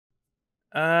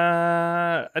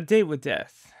A date with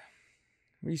death.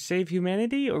 Will you save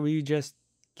humanity or will you just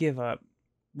give up?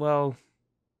 Well,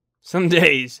 some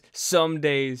days. Some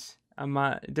days.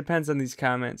 It depends on these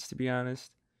comments, to be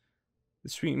honest. The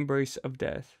sweet embrace of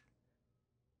death.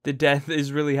 The death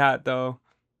is really hot, though.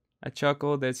 I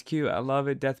chuckle. That's cute. I love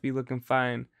it. Death be looking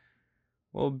fine.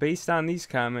 Well, based on these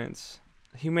comments,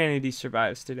 humanity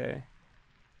survives today.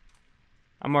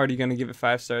 I'm already going to give it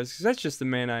 5 stars because that's just the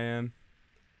man I am.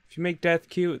 If you make death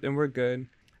cute, then we're good.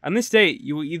 On this date,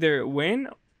 you will either win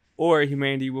or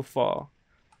humanity will fall.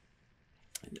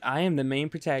 I am the main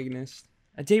protagonist.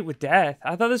 A date with death?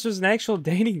 I thought this was an actual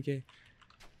dating game.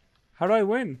 How do I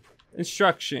win?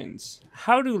 Instructions.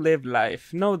 How to live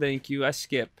life. No, thank you. I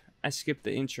skip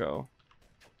the intro.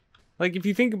 Like, if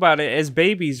you think about it, as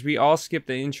babies, we all skip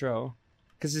the intro.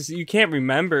 Because you can't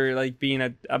remember, like,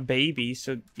 being a baby.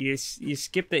 So you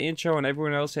skip the intro and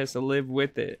everyone else has to live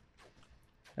with it.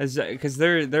 Because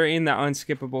they're in the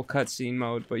unskippable cutscene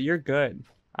mode. But you're good.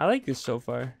 I like this so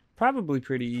far. Probably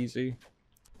pretty easy.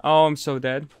 Oh, I'm so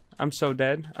dead. I'm so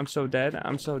dead. I'm so dead.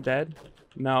 I'm so dead.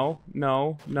 No,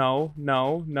 no, no,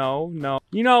 no, no, no.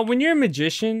 You know, when you're a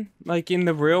magician, like in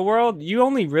the real world, you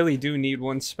only really do need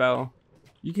one spell.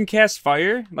 You can cast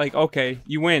fire. Like, okay,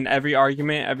 you win every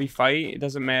argument, every fight. It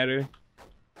doesn't matter.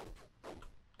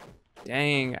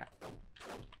 Dang.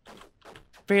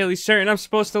 Fairly certain I'm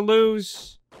supposed to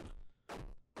lose.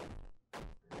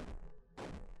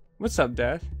 What's up,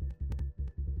 Death?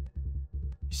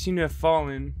 You seem to have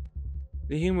fallen.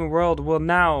 The human world will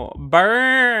now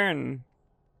burn.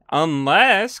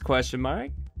 Unless, question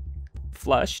mark,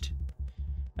 flushed.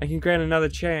 I can grant another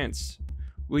chance.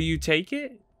 Will you take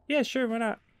it? Yeah, sure, why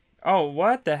not? Oh,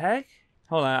 what the heck?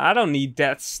 Hold on, I don't need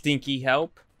Death's stinky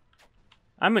help.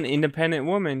 I'm an independent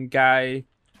woman guy,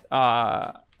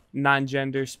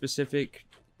 non-gender specific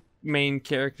main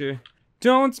character.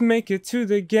 Don't make it to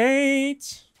the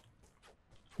gate.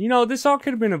 You know, this all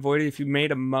could have been avoided if you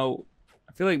made a moat.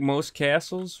 I feel like most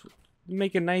castles, you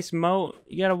make a nice moat,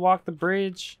 you gotta walk the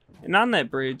bridge. And on that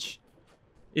bridge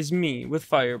is me with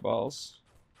fireballs.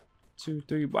 2,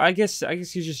 3. I guess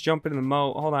you just jump in the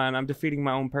moat. Hold on, I'm defeating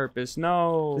my own purpose.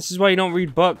 No. This is why you don't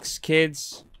read books,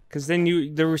 kids. Because then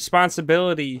the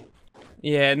responsibility.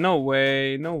 Yeah, no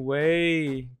way. No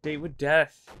way. Date with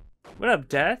death. What up,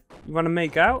 Death? You want to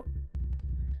make out?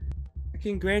 I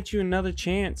can grant you another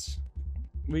chance.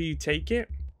 Will you take it?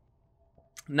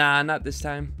 Nah, not this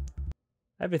time.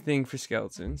 I have a thing for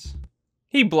skeletons.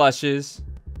 He blushes.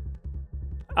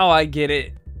 Oh, I get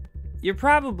it. You're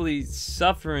probably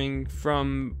suffering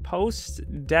from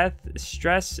post-death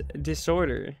stress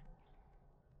disorder.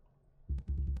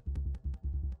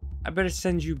 I better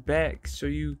send you back so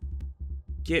you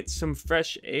get some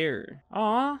fresh air.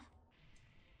 Aw,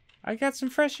 I got some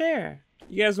fresh air.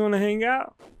 You guys want to hang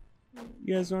out?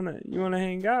 You want to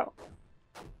hang out?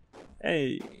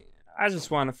 Hey, I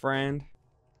just want a friend.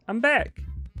 I'm back.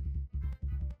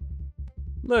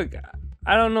 Look,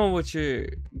 I don't know what your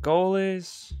goal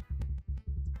is.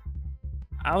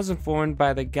 I was informed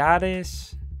by the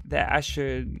goddess that I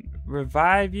should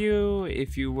revive you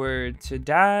if you were to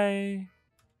die.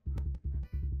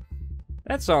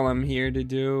 That's all I'm here to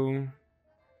do.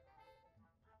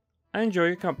 I enjoy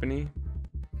your company.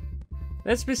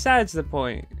 That's besides the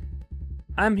point.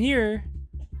 I'm here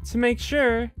to make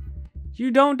sure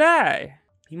you don't die.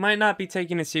 You might not be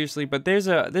taking it seriously, but there's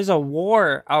a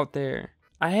war out there.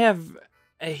 I have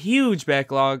a huge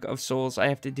backlog of souls I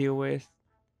have to deal with.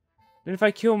 And if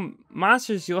I kill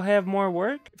monsters, you'll have more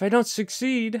work. If I don't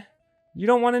succeed, you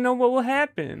don't want to know what will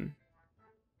happen.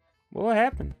 What will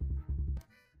happen?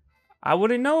 I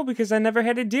wouldn't know because I never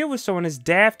had to deal with someone as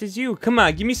daft as you. Come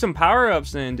on, give me some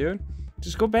power-ups then, dude.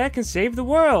 Just go back and save the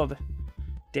world.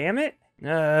 Damn it.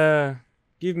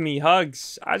 Give me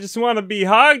hugs. I just want to be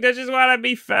hugged. I just want to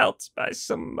be felt by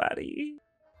somebody.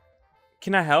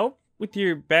 Can I help with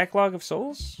your backlog of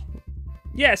souls?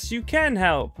 Yes, you can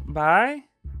help by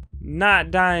not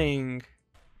dying.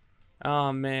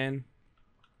 Oh, man.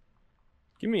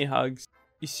 Give me hugs.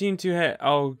 You seem to have...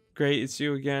 Oh, great. It's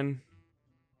you again.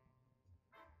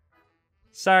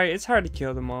 Sorry, it's hard to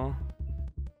kill them all.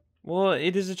 Well,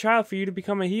 it is a trial for you to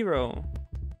become a hero.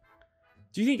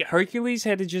 Do you think Hercules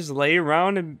had to just lay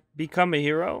around and become a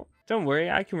hero? Don't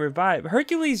worry, I can revive.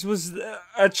 Hercules was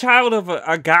a child of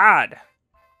a god.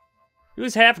 He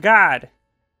was half god.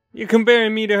 You're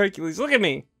comparing me to Hercules. Look at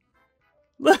me.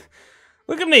 Look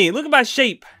at me. Look at my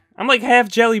shape. I'm like half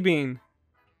jelly bean.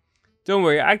 Don't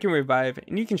worry, I can revive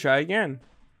and you can try again.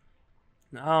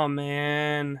 Oh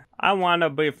man, I want to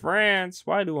be friends.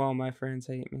 Why do all my friends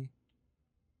hate me?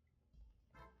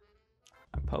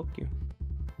 I poke you.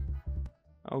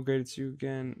 Oh, great, it's you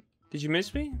again. Did you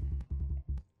miss me?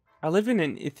 I live in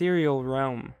an ethereal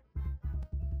realm.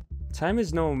 Time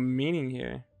has no meaning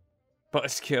here.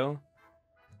 Buzzkill.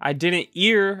 I didn't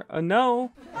hear a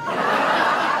no.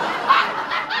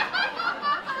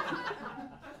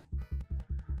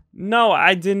 No,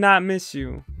 I did not miss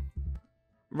you.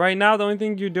 Right now, the only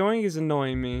thing you're doing is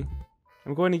annoying me.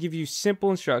 I'm going to give you simple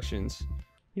instructions.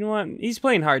 You know what? He's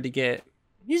playing hard to get.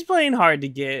 He's playing hard to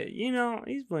get. You know,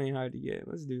 he's playing hard to get.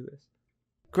 Let's do this.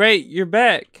 Great, you're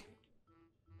back.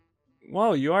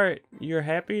 Whoa, you're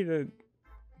happy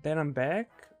that I'm back?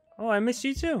 Oh, I missed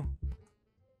you too.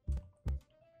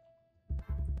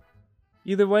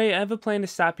 Either way, I have a plan to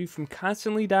stop you from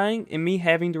constantly dying and me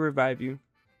having to revive you.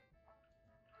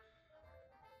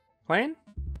 Plan?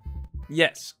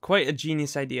 Yes, quite a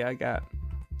genius idea I got.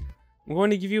 I'm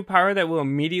going to give you a power that will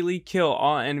immediately kill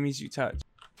all enemies you touch.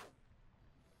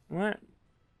 What?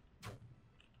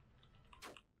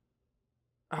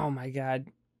 Oh my god.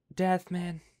 Death,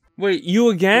 man. Wait, you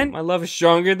again? My love is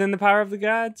stronger than the power of the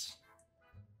gods?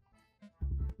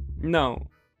 No.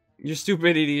 Your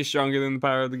stupidity is stronger than the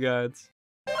power of the gods.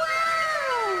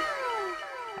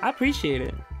 I appreciate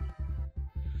it.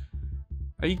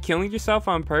 Are you killing yourself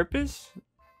on purpose?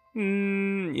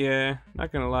 Yeah,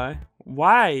 not gonna lie.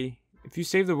 Why? If you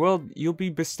save the world, you'll be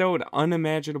bestowed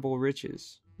unimaginable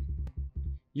riches.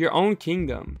 Your own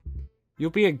kingdom.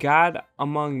 You'll be a god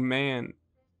among man.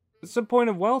 What's the point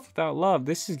of wealth without love?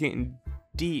 This is getting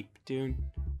deep, dude.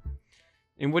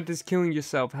 And what does killing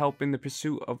yourself help in the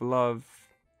pursuit of love?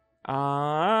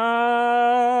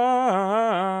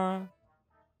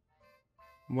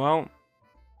 Well,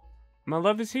 my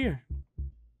love is here.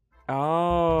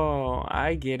 Oh,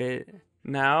 I get it.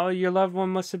 Now your loved one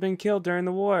must have been killed during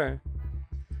the war.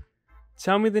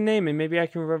 Tell me the name and maybe I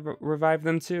can revive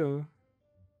them too.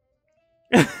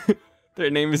 Their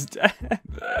name is Death.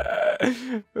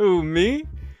 Who, me?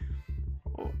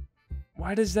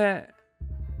 Why does that...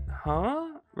 Huh?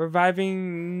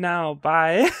 Reviving now.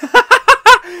 Bye.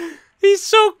 He's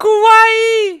so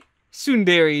kawaii.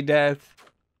 Tsundere Death.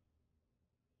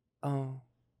 Oh.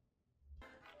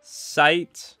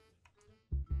 Sight.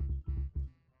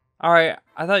 Alright,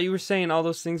 I thought you were saying all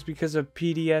those things because of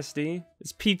PTSD.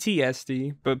 It's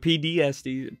PTSD, but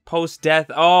PTSD. Post-death.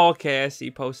 Oh, okay, I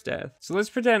see. Post-death. So let's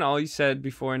pretend all you said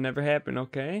before never happened,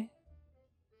 okay?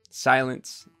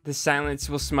 Silence. The silence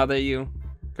will smother you.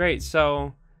 Great,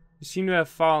 so you seem to have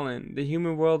fallen. The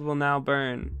human world will now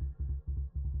burn.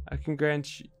 I can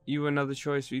grant you another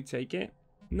choice. Will you take it?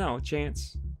 No,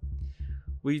 chance.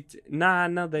 Nah,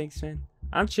 no thanks, man.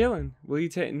 I'm chilling. Will you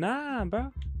take... Nah,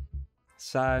 bro.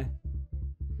 Sigh.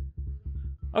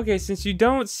 Okay, since you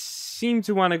don't seem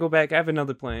to want to go back, I have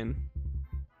another plan.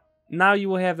 Now you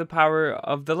will have the power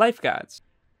of the life gods.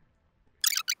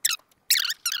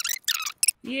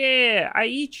 Yeah, I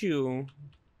eat you.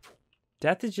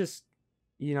 Death is just,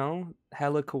 you know,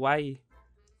 hella kawaii.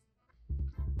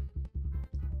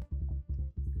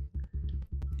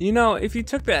 You know, if you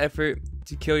took the effort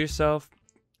to kill yourself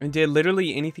and did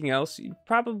literally anything else, you'd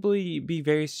probably be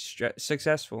very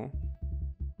successful.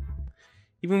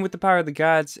 Even with the power of the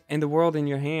gods and the world in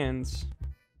your hands.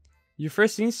 Your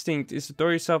first instinct is to throw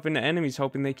yourself into enemies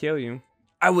hoping they kill you.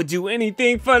 I would do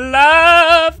anything for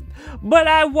love, but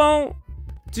I won't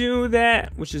do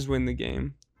that, which is win the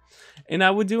game. And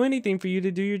I would do anything for you to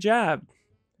do your job.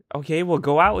 Okay, well,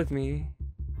 go out with me.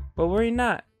 But worry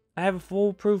not. I have a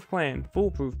foolproof plan.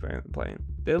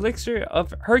 The elixir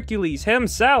of Hercules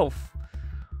himself.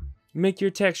 Make your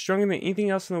attack stronger than anything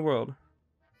else in the world.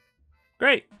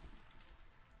 Great.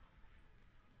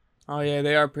 Oh yeah,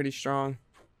 they are pretty strong.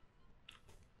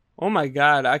 Oh my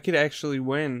god, I could actually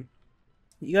win.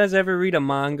 You guys ever read a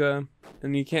manga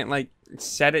and you can't like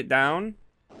set it down?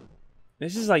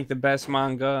 This is like the best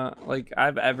manga like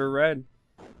I've ever read.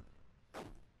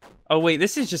 Oh wait,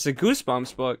 this is just a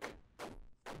Goosebumps book.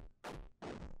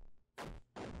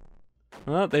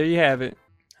 Well, there you have it.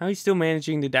 How are you still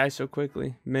managing to die so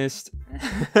quickly? Missed.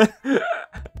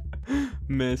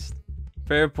 Missed.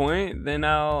 Fair point. Then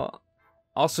I'll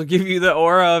also give you the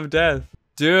aura of death.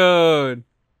 Dude.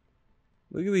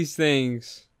 Look at these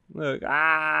things. Look.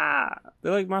 Ah.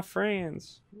 They're like my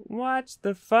friends. Watch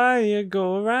the fire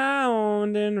go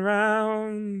round and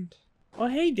round. Oh,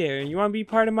 hey there. You want to be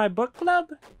part of my book club?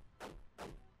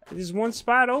 There's one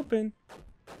spot open.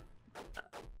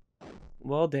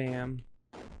 Well, damn.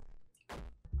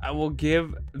 I will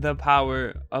give the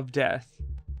power of death.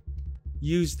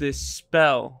 Use this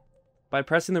spell by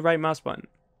pressing the right mouse button.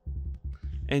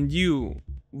 And you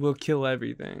will kill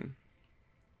everything.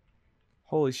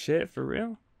 Holy shit, for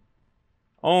real?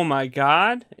 Oh my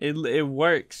god. It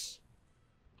works.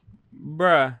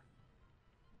 Bruh.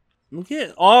 Look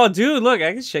at... Oh, dude, look.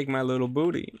 I can shake my little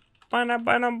booty.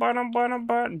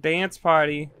 Dance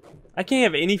party. I can't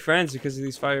have any friends because of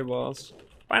these fireballs.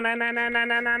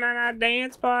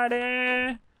 Dance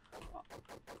party.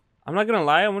 I'm not gonna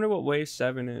lie. I wonder what wave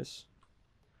 7 is.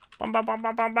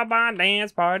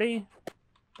 Dance party.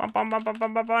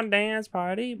 Dance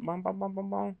party.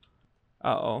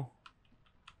 Uh-oh.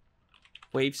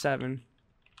 Wave 7.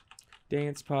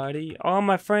 Dance party. All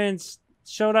my friends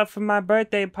showed up for my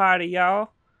birthday party,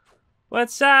 y'all.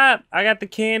 What's up? I got the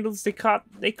candles. They caught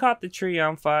the tree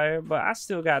on fire, but I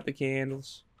still got the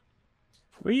candles.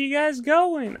 Where you guys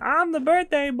going? I'm the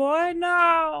birthday boy.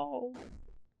 No.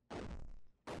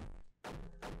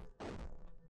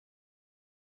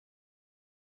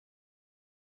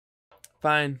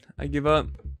 Fine, I give up.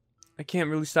 I can't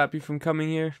really stop you from coming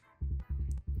here.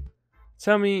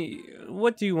 Tell me,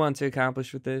 what do you want to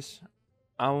accomplish with this?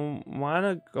 I want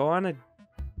to go on a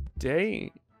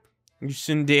date. You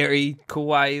tsundere,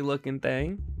 kawaii looking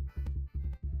thing.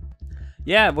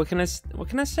 Yeah, what can I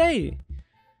say?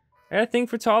 I got a thing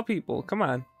for tall people. Come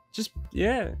on. Just,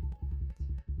 yeah.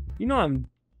 You know I'm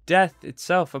death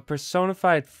itself, a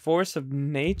personified force of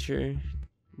nature.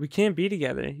 We can't be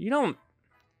together. You don't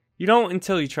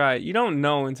until you try it. You don't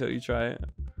know until you try it.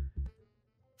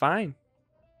 Fine.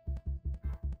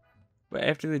 But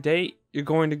after the date, you're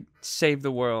going to save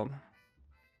the world.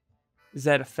 Is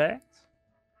that a fact?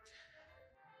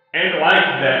 And like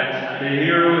that, the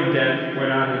hero and Death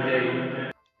went on a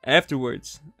date.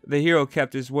 Afterwards, the hero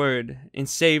kept his word and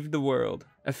saved the world.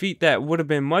 A feat that would have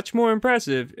been much more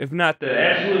impressive if not the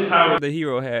absolute power the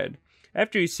hero had.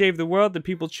 After he saved the world, the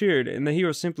people cheered, and the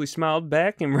hero simply smiled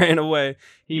back and ran away.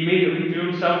 He immediately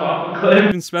threw himself off a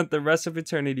cliff and spent the rest of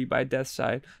eternity by Death's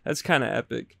side. That's kind of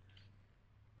epic.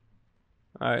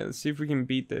 Alright, let's see if we can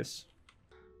beat this.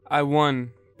 I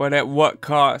won, but at what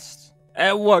cost?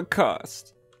 At what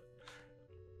cost?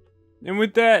 And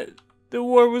with that, the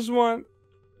war was won.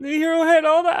 The hero had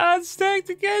all the odds stacked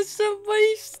against him, but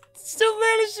he still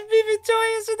managed to be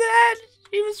victorious in the end.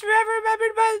 He was forever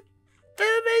remembered by the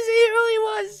amazing hero he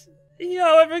was.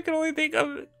 However, I can only think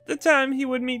of the time he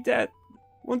would meet Death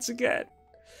once again.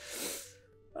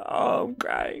 Oh, I'm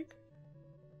crying.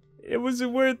 It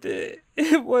wasn't worth it.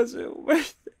 It wasn't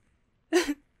worth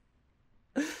it.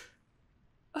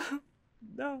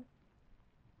 No.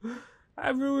 I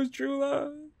ruined true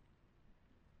love.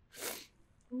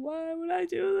 Why would I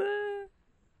do that?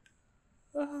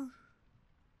 Oh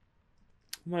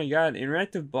my god,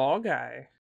 interactive ball guy.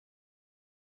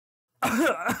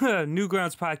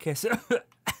 Newgrounds podcast.